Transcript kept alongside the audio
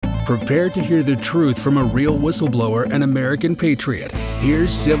Prepare to hear the truth from a real whistleblower and American patriot.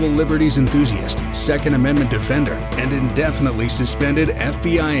 Here's civil liberties enthusiast, Second Amendment defender, and indefinitely suspended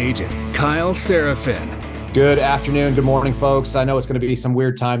FBI agent, Kyle Seraphin. Good afternoon. Good morning, folks. I know it's going to be some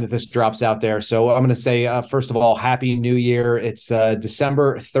weird time that this drops out there. So I'm going to say, first of all, Happy New Year. It's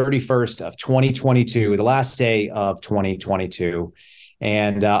December 31st of 2022, the last day of 2022.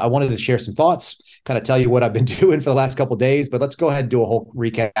 And I wanted to share some thoughts, kind of tell you what I've been doing for the last couple of days, but let's go ahead and do a whole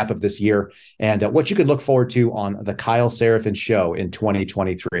recap of this year and what you can look forward to on the Kyle Seraphin Show in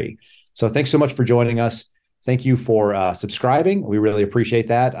 2023. So thanks so much for joining us. Thank you for subscribing. We really appreciate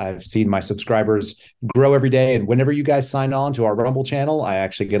that. I've seen my subscribers grow every day. And whenever you guys sign on to our Rumble channel, I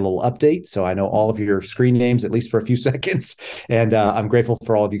actually get a little update. So I know all of your screen names, at least for a few seconds. And I'm grateful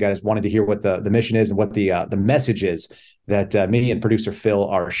for all of you guys wanting to hear what the mission is and what the message is that me and producer Phil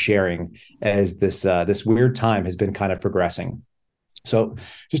are sharing as this weird time has been kind of progressing. So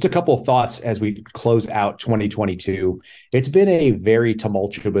just a couple of thoughts as we close out 2022. It's been a very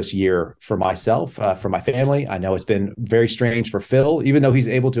tumultuous year for myself, for my family. I know it's been very strange for Phil, even though he's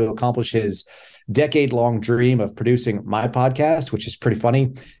able to accomplish his decade-long dream of producing my podcast, which is pretty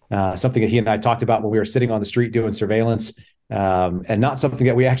funny. Something that he and I talked about when we were sitting on the street doing surveillance, and not something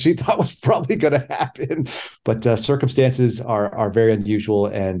that we actually thought was probably going to happen. But circumstances are very unusual,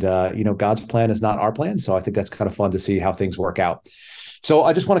 and God's plan is not our plan. So I think that's kind of fun to see how things work out. So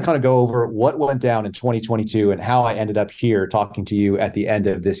I just want to kind of go over what went down in 2022 and how I ended up here talking to you at the end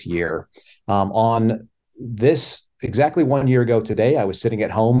of this year. On this exactly 1 year ago today, I was sitting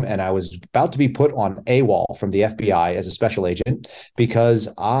at home and I was about to be put on AWOL from the FBI as a special agent because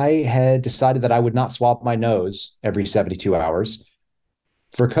I had decided that I would not swab my nose every 72 hours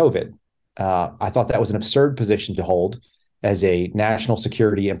for COVID. I thought that was an absurd position to hold as a national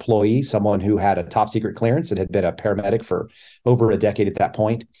security employee, someone who had a top secret clearance and had been a paramedic for over a decade at that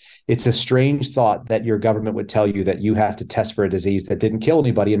point. It's a strange thought that your government would tell you that you have to test for a disease that didn't kill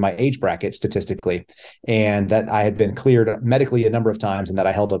anybody in my age bracket statistically, and that I had been cleared medically a number of times and that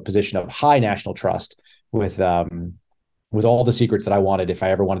I held a position of high national trust with all the secrets that I wanted if I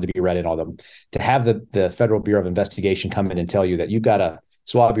ever wanted to be read in on them. To have the Federal Bureau of Investigation come in and tell you that you've got to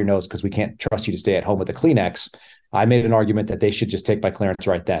swab your nose because we can't trust you to stay at home with a Kleenex, I made an argument that they should just take my clearance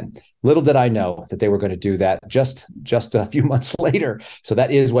right then. Little did I know that they were going to do that just a few months later. So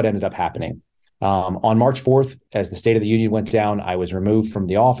that is what ended up happening. On March 4th, as the State of the Union went down, I was removed from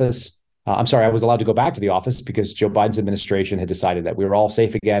the office. I was allowed to go back to the office because Joe Biden's administration had decided that we were all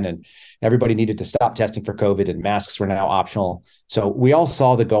safe again and everybody needed to stop testing for COVID and masks were now optional. So we all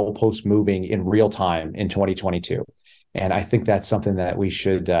saw the goalpost moving in real time in 2022. And I think that's something that we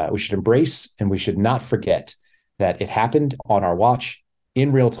should embrace, and we should not forget that it happened on our watch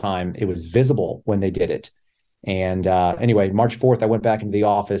in real time. It was visible when they did it. And anyway, March 4th, I went back into the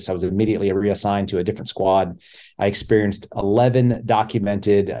office. I was immediately reassigned to a different squad. I experienced 11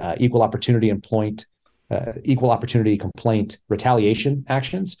 documented equal opportunity complaint retaliation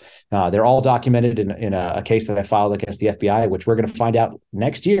actions. They're all documented in a case that I filed against the FBI, which we're going to find out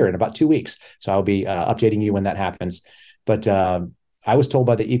next year in about 2 weeks. So I'll be updating you when that happens. But I was told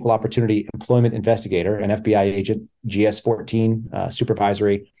by the Equal Opportunity Employment Investigator, an FBI agent, GS-14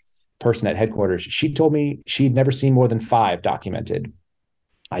 supervisory person at headquarters, she told me she'd never seen more than 5 documented.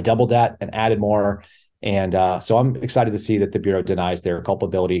 I doubled that and added more. And so I'm excited to see that the Bureau denies their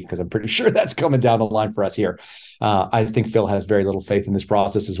culpability because I'm pretty sure that's coming down the line for us here. I think Phil has very little faith in this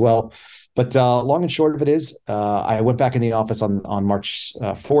process as well. But long and short of it is, I went back in the office on March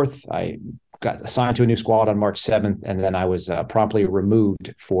 4th. I got assigned to a new squad on March 7th, and then I was promptly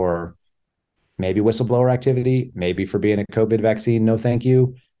removed for maybe whistleblower activity, maybe for being a COVID vaccine. No, thank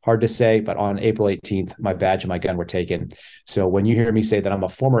you. Hard to say, but on April 18th, my badge and my gun were taken. So when you hear me say that I'm a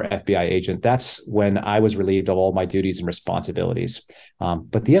former FBI agent, that's when I was relieved of all my duties and responsibilities.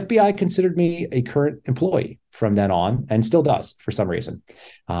 But the FBI considered me a current employee from then on, and still does for some reason.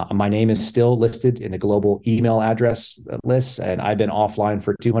 My name is still listed in the global email address list, and I've been offline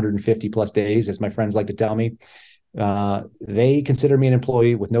for 250 plus days, as my friends like to tell me. They consider me an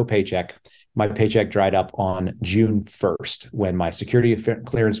employee with no paycheck. My paycheck dried up on June 1st when my security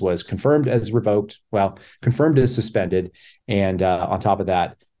clearance was confirmed as revoked, confirmed as suspended. And on top of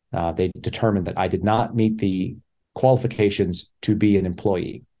that, they determined that I did not meet the qualifications to be an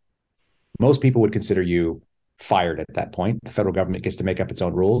employee. Most people would consider you fired at that point. The federal government gets to make up its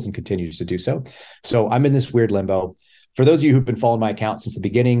own rules and continues to do so. So I'm in this weird limbo. For those of you who've been following my account since the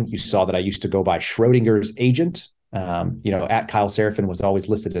beginning, you saw that I used to go by Schrodinger's agent. At Kyle Seraphin was always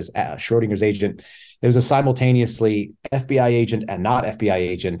listed as Schrodinger's agent. It was a simultaneously FBI agent and not FBI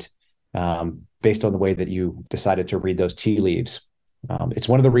agent based on the way that you decided to read those tea leaves. It's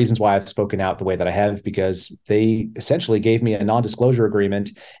one of the reasons why I've spoken out the way that I have, because they essentially gave me a non-disclosure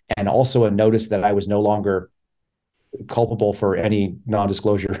agreement and also a notice that I was no longer culpable for any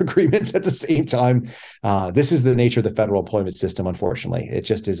non-disclosure agreements at the same time. This is the nature of the federal employment system, unfortunately. It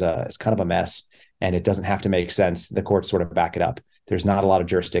just is it's kind of a mess, and it doesn't have to make sense. The courts sort of back it up. There's not a lot of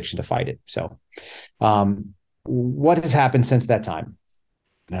jurisdiction to fight it. So what has happened since that time?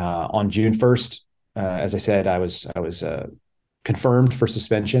 On June 1st, as I said, I was confirmed for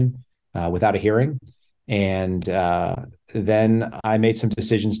suspension without a hearing. And then I made some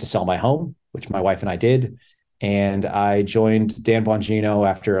decisions to sell my home, which my wife and I did. And I joined Dan Bongino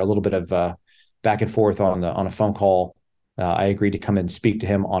after a little bit of back and forth on a phone call. I agreed to come and speak to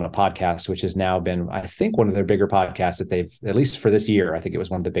him on a podcast, which has now been, I think, one of their bigger podcasts that they've, at least for this year, I think it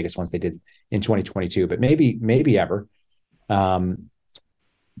was one of the biggest ones they did in 2022, but maybe ever. The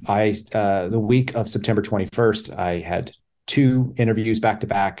week of September 21st, I had 2 interviews back to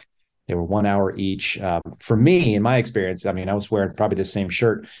back. They were 1 hour each. For me, in my experience, I mean, I was wearing probably the same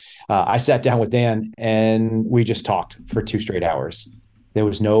shirt. I sat down with Dan and we just talked for 2 straight hours. There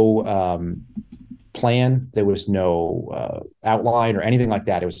was no plan. There was no outline or anything like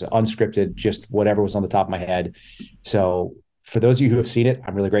that. It was unscripted, just whatever was on the top of my head. So for those of you who have seen it,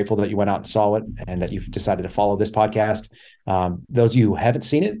 I'm really grateful that you went out and saw it and that you've decided to follow this podcast. Those of you who haven't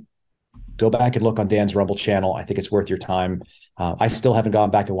seen it, go back and look on Dan's Rumble channel. I think it's worth your time. I still haven't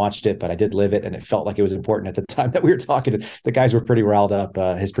gone back and watched it, but I did live it, and it felt like it was important at the time that we were talking. The guys were pretty riled up.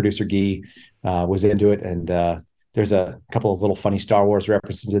 His producer, Guy, was into it, and there's a couple of little funny Star Wars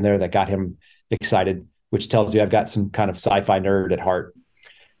references in there that got him excited, which tells you I've got some kind of sci-fi nerd at heart.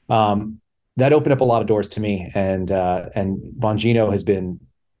 That opened up a lot of doors to me, and Bongino has been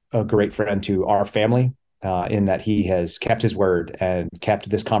a great friend to our family. In that he has kept his word and kept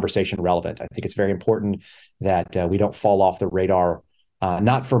this conversation relevant. I think it's very important that we don't fall off the radar,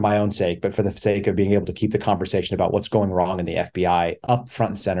 not for my own sake, but for the sake of being able to keep the conversation about what's going wrong in the FBI up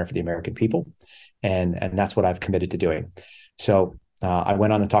front and center for the American people. And that's what I've committed to doing. So I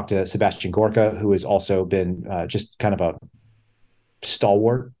went on and talked to Sebastian Gorka, who has also been just kind of a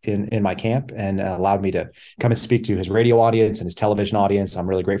stalwart in my camp, and allowed me to come and speak to his radio audience and his television audience. I'm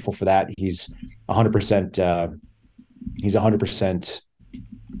really grateful for that. He's 100%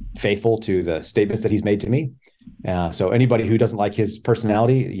 faithful to the statements that he's made to me. So anybody who doesn't like his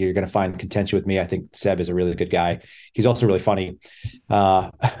personality, you're going to find contention with me. I think Seb is a really good guy. He's also really funny.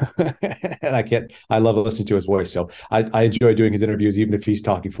 And I love listening to his voice. So I enjoy doing his interviews, even if he's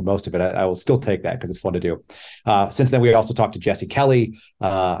talking for most of it. I will still take that because it's fun to do. Since then, we also talked to Jesse Kelly.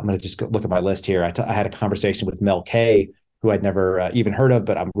 I'm going to just look at my list here. I had a conversation with Mel K, who I'd never even heard of,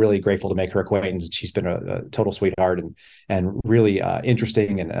 but I'm really grateful to make her acquaintance. She's been a total sweetheart and really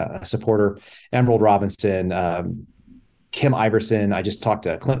interesting and a supporter. Emerald Robinson, Kim Iverson. I just talked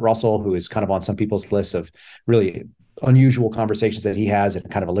to Clint Russell, who is kind of on some people's lists of really unusual conversations that he has in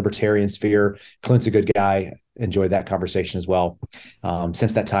kind of a libertarian sphere. Clint's a good guy. Enjoyed that conversation as well.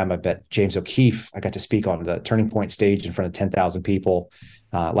 Since that time, I've met James O'Keefe. I got to speak on the Turning Point stage in front of 10,000 people.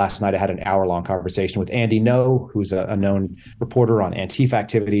 Last night, I had an hour-long conversation with Andy No, who's a known reporter on Antifa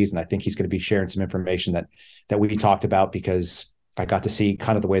activities, and I think he's going to be sharing some information that we talked about, because I got to see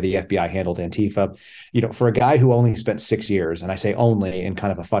kind of the way the FBI handled Antifa. You know, for a guy who only spent 6 years, and I say only in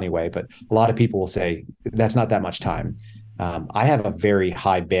kind of a funny way, but a lot of people will say that's not that much time. I have a very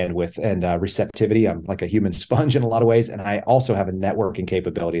high bandwidth and receptivity. I'm like a human sponge in a lot of ways. And I also have a networking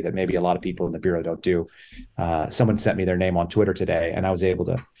capability that maybe a lot of people in the Bureau don't do. Someone sent me their name on Twitter today, and I was able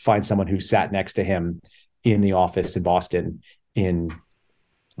to find someone who sat next to him in the office in Boston in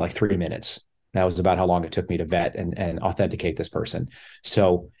like 3 minutes. That was about how long it took me to vet and authenticate this person.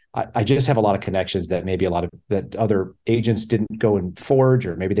 So I just have a lot of connections that maybe that other agents didn't go and forge,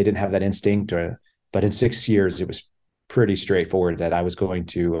 or maybe they didn't have that instinct. But in 6 years, it was pretty straightforward that I was going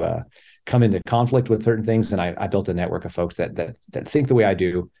to come into conflict with certain things. And I built a network of folks that think the way I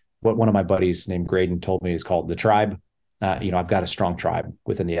do. What one of my buddies named Graydon told me is called the tribe. I've got a strong tribe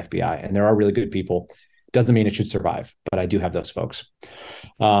within the FBI, and there are really good people. Doesn't mean it should survive, but I do have those folks.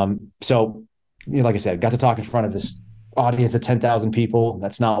 So, like I said, got to talk in front of this audience of 10,000 people.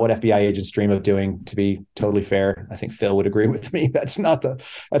 That's not what FBI agents dream of doing, to be totally fair. I think Phil would agree with me. That's not the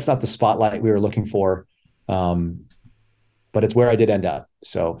spotlight we were looking for. But it's where I did end up.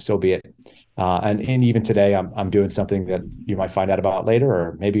 So be it. And even today, I'm doing something that you might find out about later,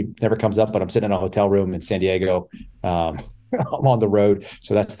 or maybe never comes up, but I'm sitting in a hotel room in San Diego. I'm on the road.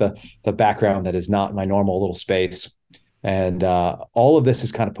 So that's the background that is not my normal little space. And all of this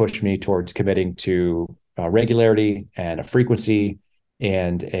has kind of pushed me towards committing to regularity and a frequency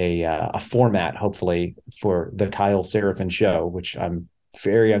and a format, hopefully, for the Kyle Seraphin Show, which I'm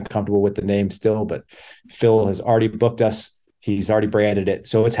very uncomfortable with the name still, but Phil has already booked us. He's already branded it,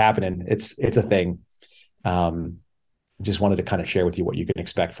 so it's happening. It's a thing. Just wanted to kind of share with you what you can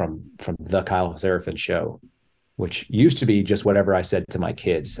expect from the Kyle Seraphin Show, which used to be just whatever I said to my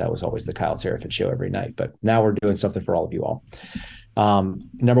kids. That was always the Kyle Seraphin Show every night. But now we're doing something for all of you all.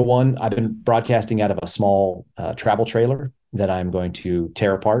 Number one, I've been broadcasting out of a small travel trailer that I'm going to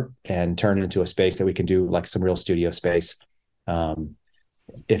tear apart and turn into a space that we can do like some real studio space.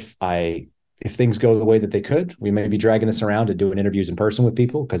 If things go the way that they could, we may be dragging this around and doing interviews in person with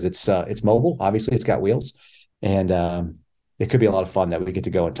people because it's mobile. Obviously, it's got wheels, and it could be a lot of fun that we get to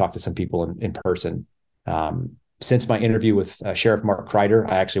go and talk to some people in person. Since my interview with Sheriff Mark Kreider,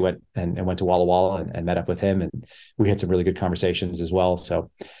 I actually went to Walla Walla and met up with him, and we had some really good conversations as well.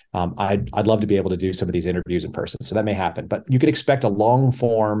 So I'd love to be able to do some of these interviews in person. So that may happen, but you could expect a long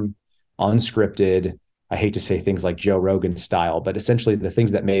form, unscripted. I hate to say things like Joe Rogan style, but essentially the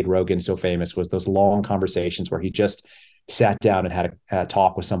things that made Rogan so famous was those long conversations where he just sat down and had a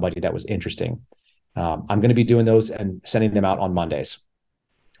talk with somebody that was interesting. I'm going to be doing those and sending them out on Mondays.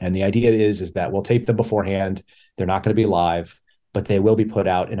 And the idea is that we'll tape them beforehand. They're not going to be live, but they will be put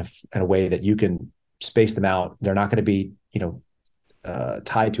out in a way that you can space them out. They're not going to be,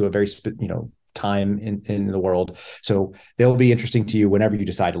 tied to a very, time in the world. So they'll be interesting to you whenever you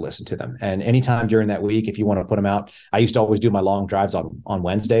decide to listen to them. And anytime during that week, if you want to put them out, I used to always do my long drives on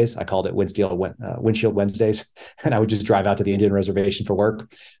Wednesdays. I called it Windshield Wednesdays. And I would just drive out to the Indian Reservation for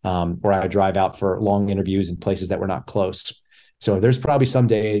work, or I would drive out for long interviews in places that were not close. So there's probably some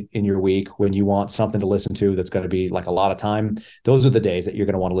day in your week when you want something to listen to that's going to be like a lot of time. Those are the days that you're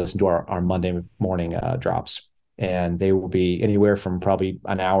going to want to listen to our Monday morning drops. And they will be anywhere from probably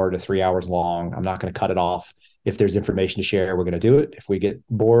an hour to 3 hours long. I'm not going to cut it off. If there's information to share, we're going to do it. If we get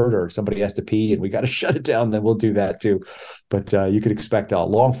bored or somebody has to pee and we got to shut it down, then we'll do that too. But you could expect a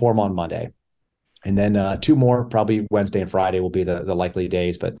long form on Monday. And then two more, probably Wednesday and Friday will be the likely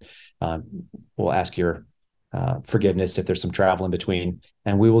days, but we'll ask your forgiveness if there's some travel in between.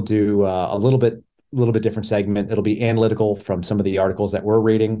 And we will do a little bit different segment. It'll be analytical from some of the articles that we're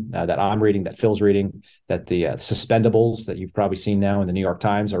reading, that I'm reading, that Phil's reading, that the suspendables that you've probably seen now in the New York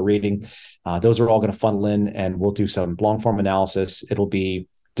Times are reading. Those are all going to funnel in, and we'll do some long form analysis. It'll be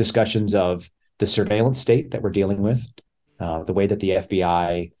discussions of the surveillance state that we're dealing with, the way that the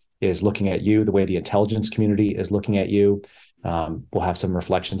FBI is looking at you, the way the intelligence community is looking at you. We'll have some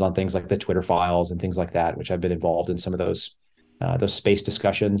reflections on things like the Twitter files and things like that, which I've been involved in some of those space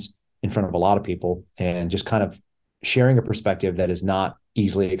discussions in front of a lot of people, and just kind of sharing a perspective that is not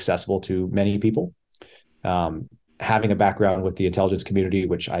easily accessible to many people. Having a background with the intelligence community,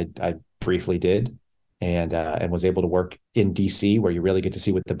 which I briefly did, and was able to work in DC, where you really get to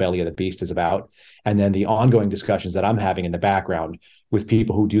see what the belly of the beast is about. And then the ongoing discussions that I'm having in the background with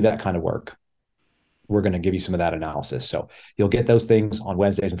people who do that kind of work. We're going to give you some of that analysis. So you'll get those things on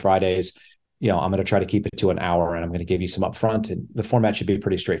Wednesdays and Fridays. I'm going to try to keep it to an hour, and I'm going to give you some upfront, and the format should be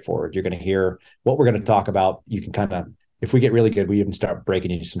pretty straightforward. You're going to hear what we're going to talk about. You can kind of, if we get really good, we even start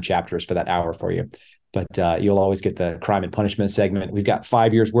breaking into some chapters for that hour for you. But you'll always get the crime and punishment segment. We've got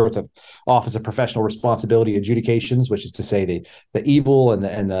 5 years worth of Office of Professional Responsibility adjudications, which is to say the evil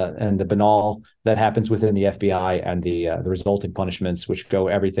and the banal that happens within the FBI, and the resulting punishments, which go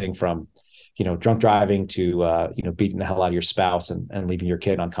everything from drunk driving to, beating the hell out of your spouse and leaving your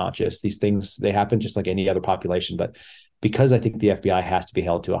kid unconscious. These things, they happen just like any other population. But because I think the FBI has to be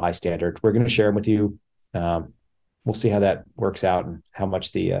held to a high standard, we're going to share them with you. We'll see how that works out and how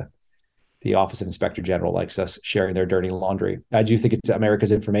much the Office of Inspector General likes us sharing their dirty laundry. I do think it's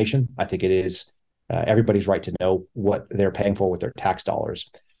America's information. I think it is everybody's right to know what they're paying for with their tax dollars.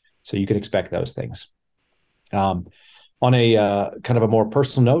 So you can expect those things. On a kind of a more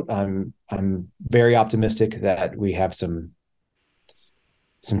personal note, I'm very optimistic that we have some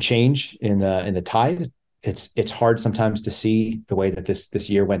change in the tide. It's hard sometimes to see the way that this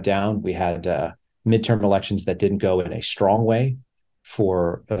year went down. We had midterm elections that didn't go in a strong way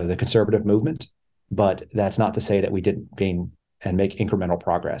for the conservative movement, but that's not to say that we didn't gain and make incremental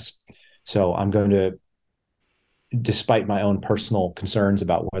progress. So I'm going to, despite my own personal concerns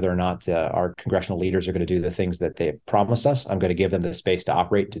about whether or not our congressional leaders are going to do the things that they've promised us, I'm going to give them the space to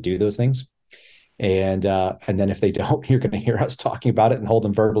operate to do those things. And then if they don't, you're going to hear us talking about it and hold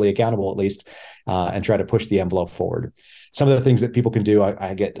them verbally accountable, at least, and try to push the envelope forward. Some of the things that people can do,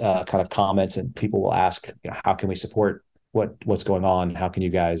 I get kind of comments, and people will ask, how can we support what's going on? How can you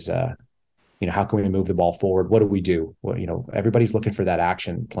guys how can we move the ball forward? What do we do? Well, everybody's looking for that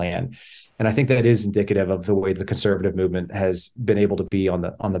action plan. And I think that is indicative of the way the conservative movement has been able to be on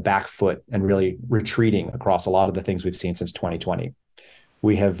the back foot and really retreating across a lot of the things we've seen since 2020.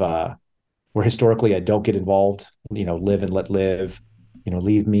 We're historically a don't get involved, live and let live,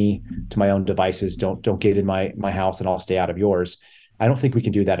 leave me to my own devices. Don't get in my house and I'll stay out of yours. I don't think we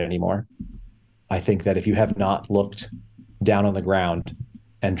can do that anymore. I think that if you have not looked down on the ground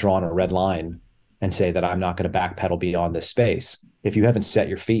and drawn a red line and say that I'm not going to backpedal beyond this space, if you haven't set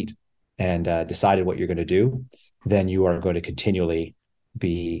your feet and decided what you're going to do, then you are going to continually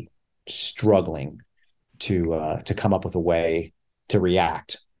be struggling to come up with a way to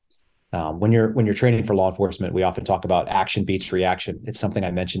react. When you're training for law enforcement, we often talk about action beats reaction. It's something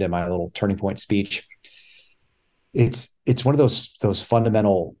I mentioned in my little turning point speech. It's one of those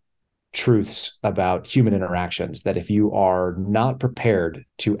fundamental truths about human interactions that if you are not prepared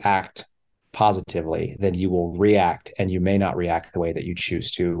to act positively, then you will react, and you may not react the way that you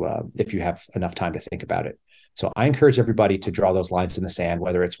choose to if you have enough time to think about it. So I encourage everybody to draw those lines in the sand,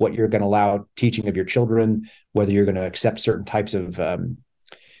 whether it's what you're going to allow teaching of your children, whether you're going to accept certain types of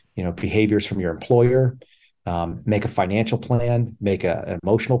behaviors from your employer. Make a financial plan, make an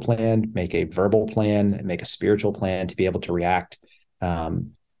emotional plan, make a verbal plan, make a spiritual plan to be able to react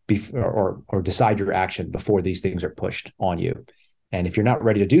or decide your action before these things are pushed on you. And if you're not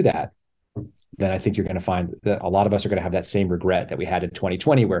ready to do that, then I think you're going to find that a lot of us are going to have that same regret that we had in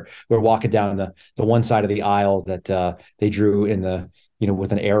 2020, where we're walking down the one side of the aisle that they drew in the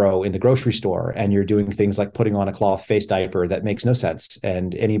with an arrow in the grocery store, and you're doing things like putting on a cloth face diaper that makes no sense.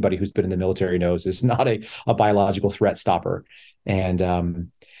 And anybody who's been in the military knows it's not a biological threat stopper.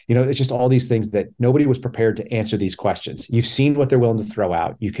 And, it's just all these things that nobody was prepared to answer these questions. You've seen what they're willing to throw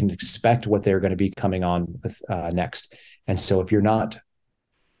out. You can expect what they're going to be coming on with next. And so if you're not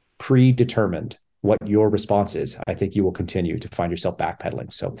predetermined what your response is, I think you will continue to find yourself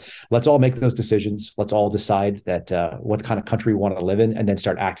backpedaling. So let's all make those decisions. Let's all decide that what kind of country we want to live in, and then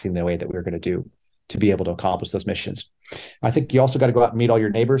start acting the way that we're going to do to be able to accomplish those missions. I think you also got to go out and meet all your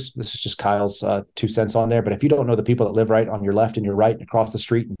neighbors. This is just Kyle's 2 cents on there. But if you don't know the people that live right on your left and your right and across the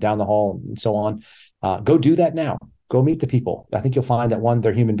street and down the hall and so on, go do that now. Go meet the people. I think you'll find that, one,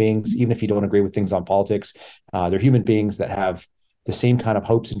 they're human beings. Even if you don't agree with things on politics, they're human beings that have the same kind of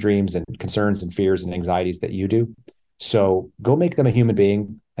hopes and dreams and concerns and fears and anxieties that you do. So go make them a human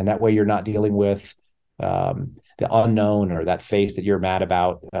being. And that way you're not dealing with the unknown or that face that you're mad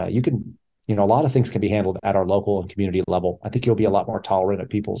about. You can, a lot of things can be handled at our local and community level. I think you'll be a lot more tolerant of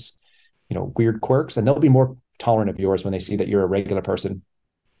people's, weird quirks, and they'll be more tolerant of yours when they see that you're a regular person.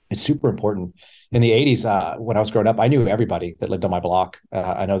 It's super important. In the 80s, when I was growing up, I knew everybody that lived on my block.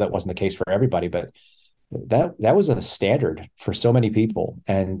 I know that wasn't the case for everybody, but that was a standard for so many people.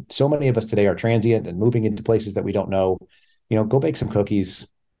 And so many of us today are transient and moving into places that we don't know. Go bake some cookies,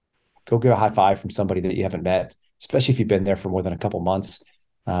 go give a high five from somebody that you haven't met, especially if you've been there for more than a couple months.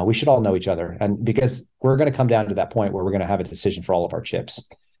 We should all know each other. And because we're going to come down to that point where we're going to have a decision for all of our chips.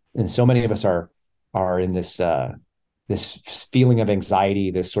 And so many of us are in this feeling of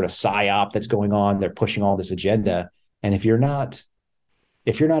anxiety, this sort of psyop that's going on. They're pushing all this agenda. And if you're not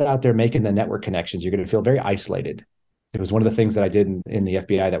out there making the network connections, you're going to feel very isolated. It was one of the things that I did in the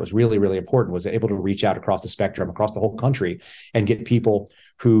FBI that was really, really important, was able to reach out across the spectrum, across the whole country, and get people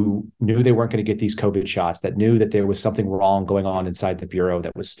who knew they weren't going to get these COVID shots, that knew that there was something wrong going on inside the Bureau,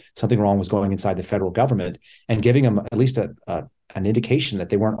 that was something wrong was going inside the federal government, and giving them at least an indication that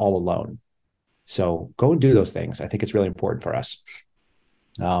they weren't all alone. So go and do those things. I think it's really important for us.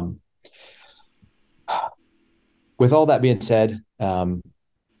 With all that being said,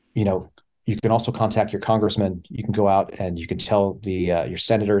 you can also contact your congressman. You can go out and you can tell your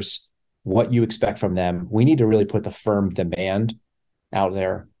senators what you expect from them. We need to really put the firm demand out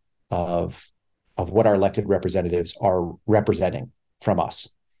there of what our elected representatives are representing from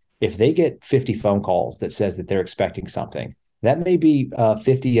us. If they get 50 phone calls that says that they're expecting something, that may be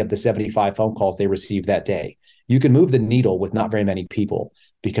 50 of the 75 phone calls they received that day. You can move the needle with not very many people,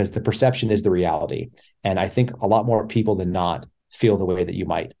 because the perception is the reality. And I think a lot more people than not feel the way that you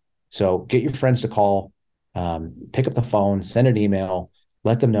might. So get your friends to call, pick up the phone, send an email,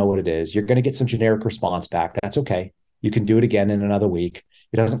 let them know what it is. You're going to get some generic response back. That's okay. You can do it again in another week.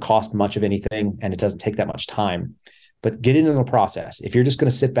 It doesn't cost much of anything, and it doesn't take that much time. But get into the process. If you're just going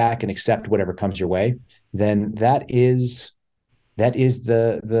to sit back and accept whatever comes your way, then that is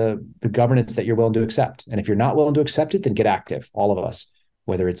the governance that you're willing to accept. And if you're not willing to accept it, then get active, all of us.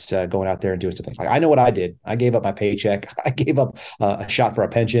 Whether it's going out there and doing something like, I know what I did. I gave up my paycheck. I gave up a shot for a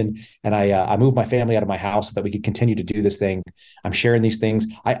pension, and I moved my family out of my house so that we could continue to do this thing. I'm sharing these things.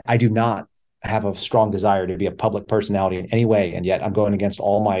 I do not have a strong desire to be a public personality in any way, and yet I'm going against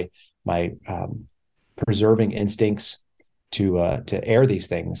all my preserving instincts to air these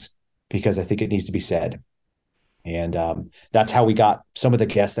things because I think it needs to be said. And that's how we got some of the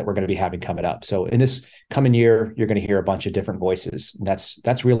guests that we're going to be having coming up. So in this coming year, you're going to hear a bunch of different voices. And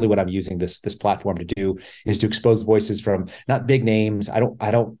that's really what I'm using this platform to do, is to expose voices from not big names. I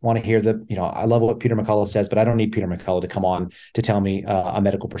don't want to hear I love what Peter McCullough says, but I don't need Peter McCullough to come on to tell me a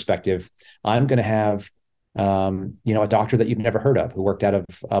medical perspective. I'm going to have a doctor that you've never heard of who worked out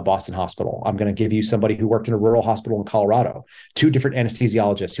of Boston Hospital. I'm going to give you somebody who worked in a rural hospital in Colorado, 2 different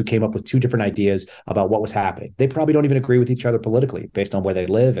anesthesiologists who came up with 2 different ideas about what was happening. They probably don't even agree with each other politically based on where they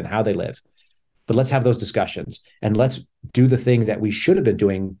live and how they live. But let's have those discussions, and let's do the thing that we should have been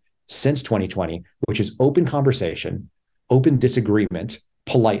doing since 2020, which is open conversation, open disagreement,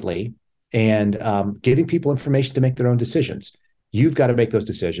 politely, and giving people information to make their own decisions. You've got to make those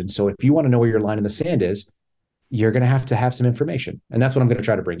decisions. So if you want to know where your line in the sand is, you're going to have some information. And that's what I'm going to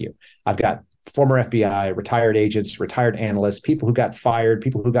try to bring you. I've got former FBI, retired agents, retired analysts, people who got fired,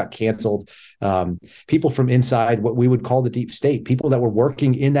 people who got canceled, people from inside what we would call the deep state, people that were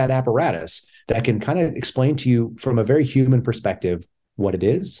working in that apparatus that can kind of explain to you from a very human perspective what it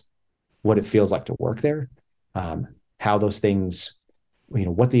is, what it feels like to work there, how those things,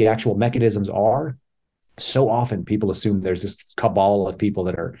 what the actual mechanisms are. So often people assume there's this cabal of people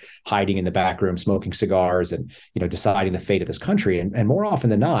that are hiding in the back room, smoking cigars and, deciding the fate of this country. And more often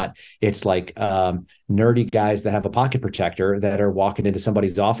than not, it's like nerdy guys that have a pocket protector that are walking into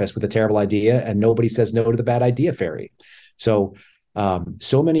somebody's office with a terrible idea, and nobody says no to the bad idea fairy. So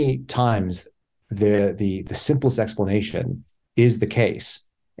many times the simplest explanation is the case.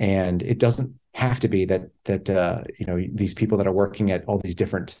 And it doesn't have to be that these people that are working at all these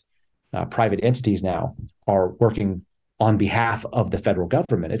different private entities now are working on behalf of the federal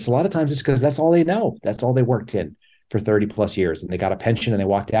government. It's a lot of times it's because that's all they know. That's all they worked in for 30 plus years, and they got a pension and they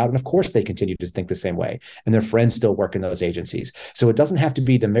walked out. And of course they continue to think the same way, and their friends still work in those agencies. So it doesn't have to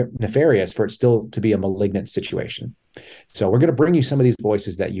be nefarious for it still to be a malignant situation. So we're going to bring you some of these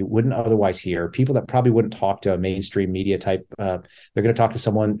voices that you wouldn't otherwise hear, people that probably wouldn't talk to a mainstream media type. They're going to talk to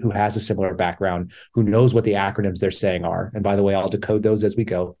someone who has a similar background, who knows what the acronyms they're saying are. And by the way, I'll decode those as we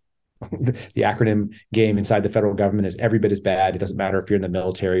go. The acronym game inside the federal government is every bit as bad. It doesn't matter if you're in the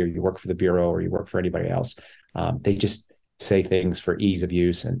military or you work for the Bureau or you work for anybody else. They just say things for ease of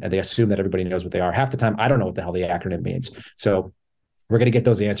use, and they assume that everybody knows what they are. Half the time, I don't know what the hell the acronym means. So we're going to get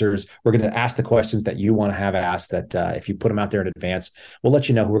those answers. We're going to ask the questions that you want to have asked, that if you put them out there in advance, we'll let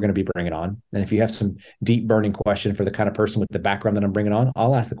you know who we're going to be bringing on. And if you have some deep burning question for the kind of person with the background that I'm bringing on,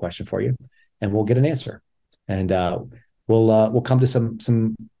 I'll ask the question for you and we'll get an answer. And we'll come to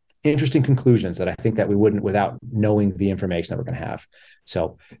some interesting conclusions that I think that we wouldn't without knowing the information that we're going to have.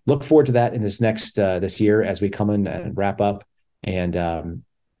 So look forward to that in this next this year as we come in and wrap up. And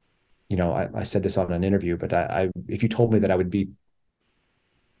I said this on an interview, but if you told me that I would be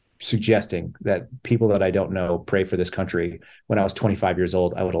suggesting that people that I don't know pray for this country when I was 25 years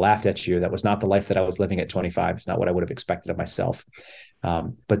old, I would have laughed at you. That was not the life that I was living at 25. It's not what I would have expected of myself.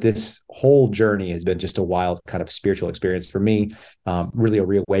 But this whole journey has been just a wild kind of spiritual experience for me, really a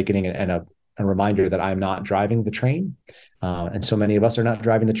reawakening and a reminder that I'm not driving the train. And so many of us are not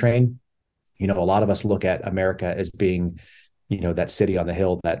driving the train. A lot of us look at America as being, that city on the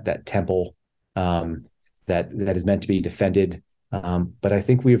hill, that temple that is meant to be defended. But I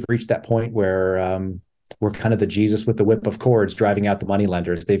think we've reached that point where we're kind of the Jesus with the whip of cords driving out the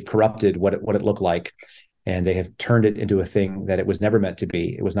moneylenders. They've corrupted what it looked like, and they have turned it into a thing that it was never meant to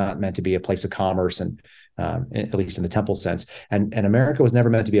be. It was not meant to be a place of commerce, and at least in the temple sense. And America was never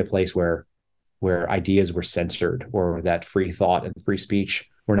meant to be a place where ideas were censored, or that free thought and free speech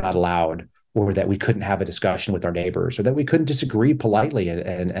were not allowed, or that we couldn't have a discussion with our neighbors, or that we couldn't disagree politely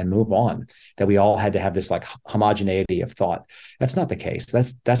and move on, that we all had to have this like homogeneity of thought. That's not the case.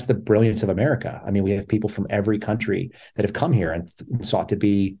 That's the brilliance of America. I mean, we have people from every country that have come here and sought to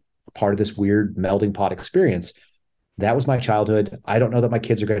be part of this weird melding pot experience. That was my childhood. I don't know that my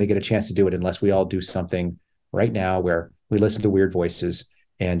kids are going to get a chance to do it unless we all do something right now where we listen to weird voices.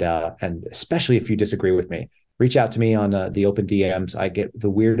 And especially if you disagree with me, reach out to me on the open DMs. I get the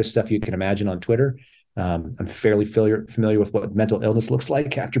weirdest stuff you can imagine on Twitter. I'm fairly familiar with what mental illness looks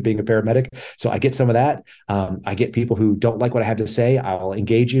like after being a paramedic. So I get some of that. I get people who don't like what I have to say. I'll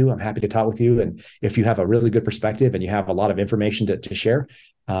engage you. I'm happy to talk with you. And if you have a really good perspective and you have a lot of information to share,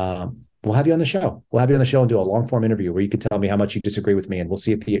 we'll have you on the show. We'll have you on the show and do a long form interview where you can tell me how much you disagree with me. And we'll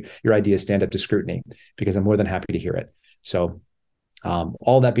see if your ideas stand up to scrutiny, because I'm more than happy to hear it. So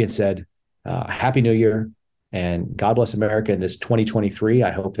all that being said, Happy New Year. And God bless America in this 2023.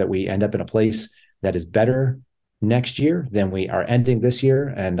 I hope that we end up in a place that is better next year than we are ending this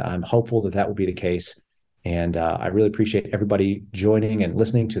year. And I'm hopeful that that will be the case. And I really appreciate everybody joining and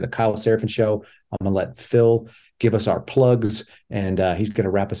listening to the Kyle Seraphin Show. I'm going to let Phil give us our plugs, and he's going to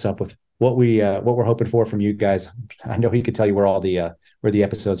wrap us up with what we're hoping for from you guys. I know he could tell you where all the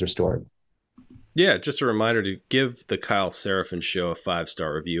episodes are stored. Yeah, just a reminder to give the Kyle Seraphin Show a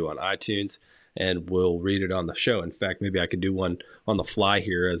 5-star review on iTunes, and we'll read it on the show. In fact, maybe I could do one on the fly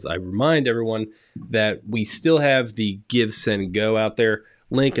here as I remind everyone that we still have the Give, Send, Go out there.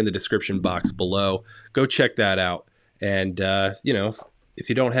 Link in the description box below. Go check that out. And, if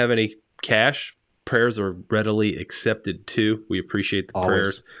you don't have any cash, prayers are readily accepted too. We appreciate the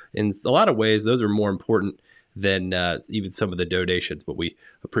prayers. In a lot of ways, those are more important than even some of the donations, but we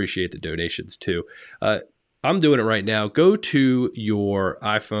appreciate the donations too. I'm doing it right now. Go to your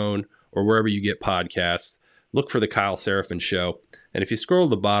iPhone or wherever you get podcasts. Look for the Kyle Seraphin Show. And if you scroll to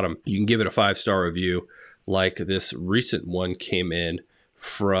the bottom, you can give it a 5-star review like this recent one came in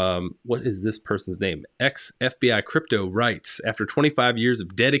from, what is this person's name? Ex-FBI Crypto writes, after 25 years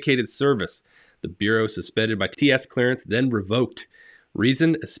of dedicated service, the Bureau suspended my TS clearance, then revoked.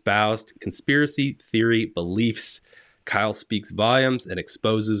 Reason espoused conspiracy theory beliefs. Kyle speaks volumes and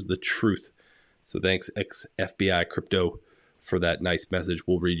exposes the truth. So thanks, ex-FBI Crypto, for that nice message.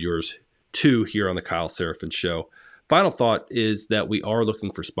 We'll read yours too here on the Kyle Seraphin Show. Final thought is that we are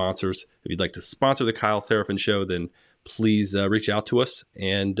looking for sponsors. If you'd like to sponsor the Kyle Seraphin Show, then please reach out to us,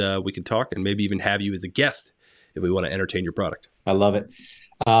 and we can talk and maybe even have you as a guest if we want to entertain your product. I love it.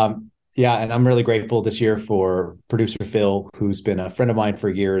 Yeah, and I'm really grateful this year for producer Phil, who's been a friend of mine for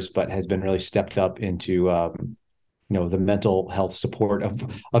years, but has been really stepped up into the mental health support of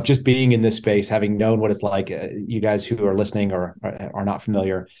just being in this space, having known what it's like. You guys who are listening or are not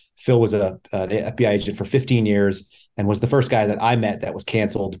familiar, Phil was an FBI agent for 15 years and was the first guy that I met that was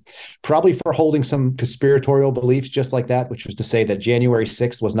canceled, probably for holding some conspiratorial beliefs just like that, which was to say that January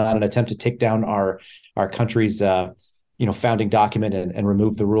 6th was not an attempt to take down our country's founding document and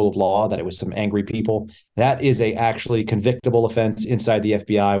remove the rule of law, that it was some angry people. That is a actually convictable offense inside the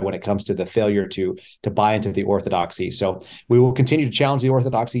FBI when it comes to the failure to buy into the orthodoxy. So we will continue to challenge the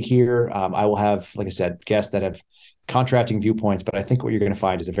orthodoxy here. I will have, like I said, guests that have contrasting viewpoints, but I think what you're going to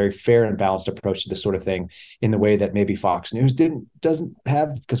find is a very fair and balanced approach to this sort of thing in the way that maybe Fox News doesn't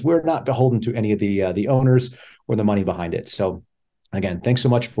have, because we're not beholden to any of the owners or the money behind it. So again, thanks so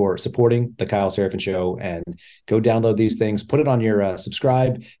much for supporting the Kyle Seraphin Show, and go download these things, put it on your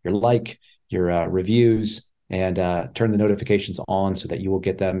subscribe, your like, your reviews, and turn the notifications on so that you will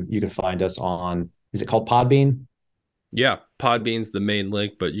get them. You can find us on, is it called Podbean? Yeah, Podbean's the main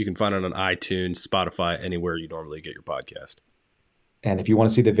link, but you can find it on iTunes, Spotify, anywhere you normally get your podcast. And if you want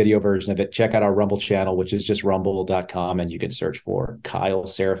to see the video version of it, check out our Rumble channel, which is just rumble.com, and you can search for Kyle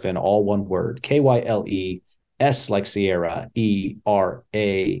Seraphin, all one word, KYLE. S like Sierra,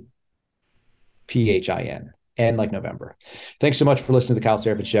 ERAPHIN, and like November. Thanks so much for listening to the Kyle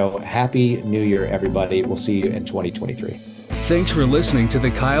Seraphin Show. Happy New Year, everybody. We'll see you in 2023. Thanks for listening to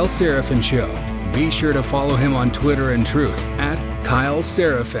the Kyle Seraphin Show. Be sure to follow him on Twitter and Truth @Kyle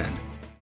Seraphin.